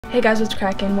Hey guys, what's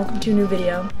cracking? Welcome to a new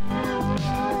video.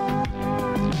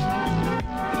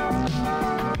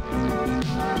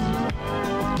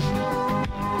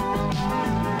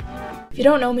 If you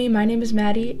don't know me, my name is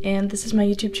Maddie and this is my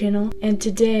YouTube channel, and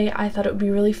today I thought it would be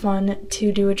really fun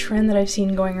to do a trend that I've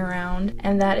seen going around,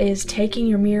 and that is taking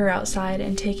your mirror outside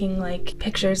and taking like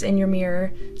pictures in your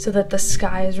mirror so that the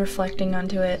sky is reflecting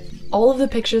onto it. All of the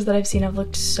pictures that I've seen have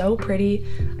looked so pretty.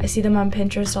 I see them on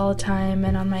Pinterest all the time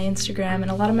and on my Instagram,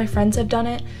 and a lot of my friends have done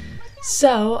it.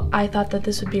 So I thought that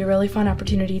this would be a really fun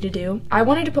opportunity to do. I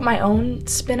wanted to put my own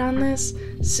spin on this,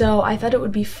 so I thought it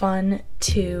would be fun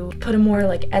to put a more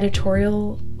like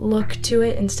editorial look to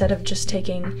it instead of just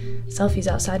taking selfies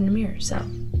outside in a mirror. So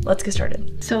let's get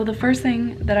started. So the first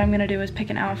thing that I'm gonna do is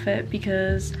pick an outfit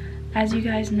because, as you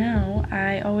guys know,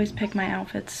 I always pick my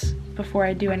outfits before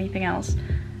I do anything else.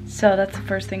 So that's the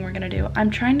first thing we're gonna do.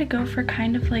 I'm trying to go for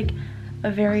kind of like a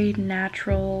very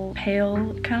natural,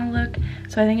 pale kind of look.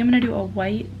 So I think I'm gonna do a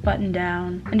white button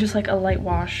down and just like a light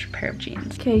wash pair of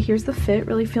jeans. Okay, here's the fit,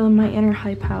 really feeling my inner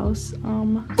hype house.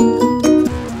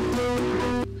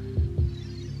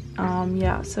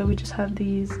 Yeah, so we just have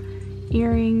these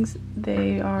earrings.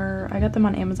 I got them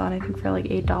on Amazon, I think for like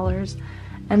 $8.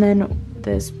 And then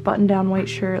this button down white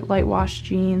shirt, light wash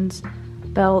jeans,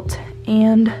 belt,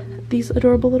 and these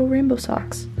adorable little rainbow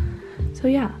socks. So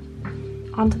yeah,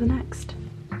 on to the next.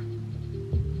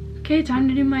 Okay, time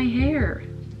to do my hair.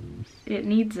 It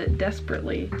needs it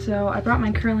desperately. So I brought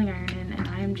my curling iron in and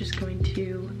I am just going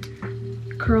to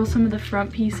curl some of the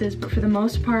front pieces, but for the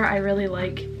most part I really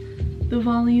like the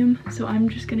volume, so I'm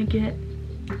just gonna get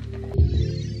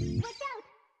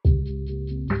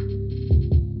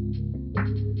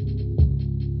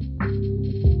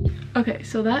okay,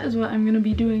 so that is what I'm gonna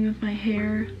be doing with my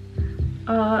hair.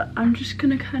 I'm just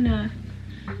gonna kind of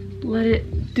let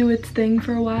it do its thing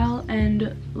for a while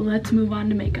and let's move on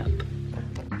to makeup.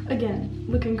 Again,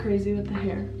 looking crazy with the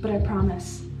hair, but I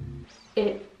promise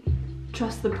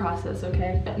trust the process,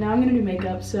 okay? Now I'm gonna do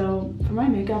makeup. So for my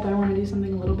makeup, I want to do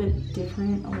something a little bit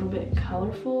different, a little bit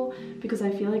colorful, because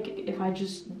I feel like if I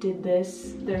just did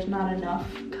this, there's not enough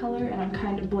color and I'm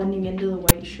kind of blending into the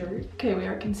white shirt. Okay, we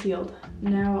are concealed.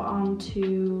 Now on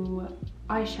to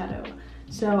eyeshadow.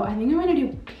 So I think I'm gonna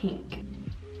do pink.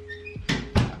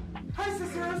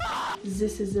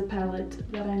 This is the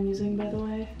palette that I'm using, by the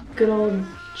way. Good old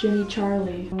Jenny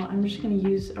Charlie. Well, I'm just gonna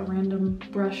use a random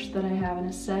brush that I have in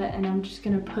a set, and I'm just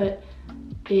gonna put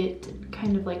it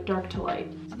kind of like dark to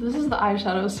light. So this is the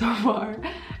eyeshadow so far.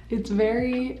 It's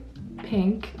very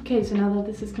pink. Okay, so now that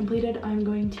this is completed, I'm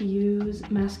going to use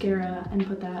mascara and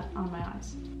put that on my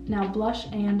eyes. Now blush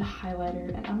and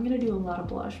highlighter, and I'm gonna do a lot of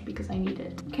blush because I need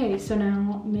it. Okay, so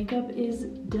now makeup is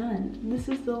done. This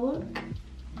is the look.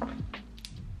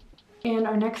 And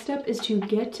our next step is to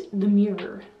get the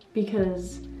mirror,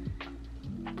 because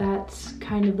that's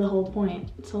kind of the whole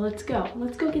point. So let's go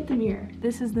get the mirror.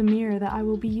 This is the mirror that I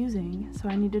will be using, so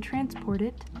I need to transport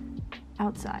it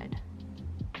outside.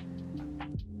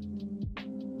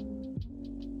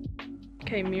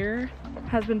 Okay, mirror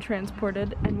has been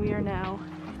transported and we are now,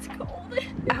 it's cold,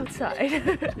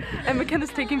 outside. And McKenna's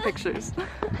taking pictures.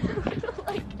 I don't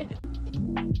like it.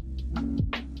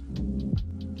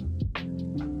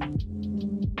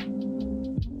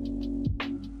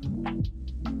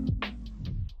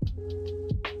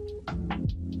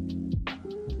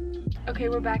 Okay,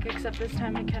 we're back, except this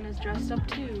time McKenna's dressed up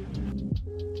too.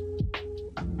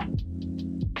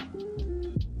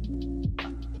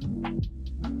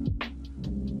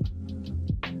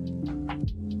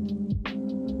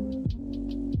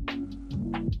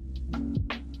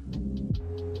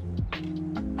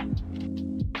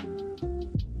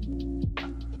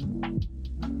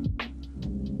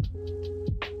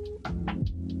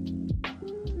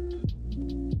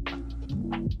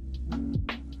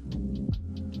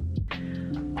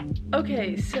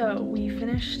 Okay, so we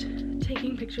finished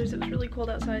taking pictures. It was really cold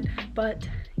outside, but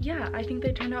yeah, I think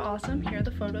they turned out awesome. Here are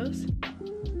the photos.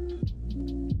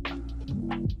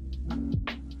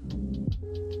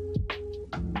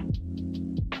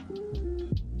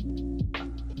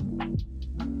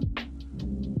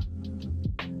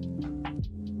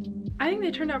 I think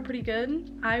they turned out pretty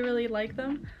good. I really like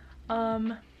them.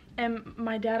 And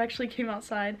my dad actually came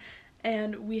outside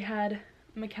and we had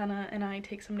McKenna and I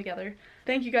take some together.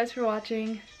 Thank you guys for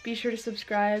watching. Be sure to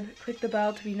subscribe, click the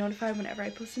bell to be notified whenever I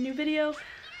post a new video,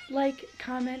 like,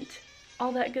 comment,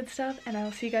 all that good stuff, and I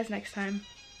will see you guys next time.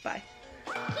 Bye.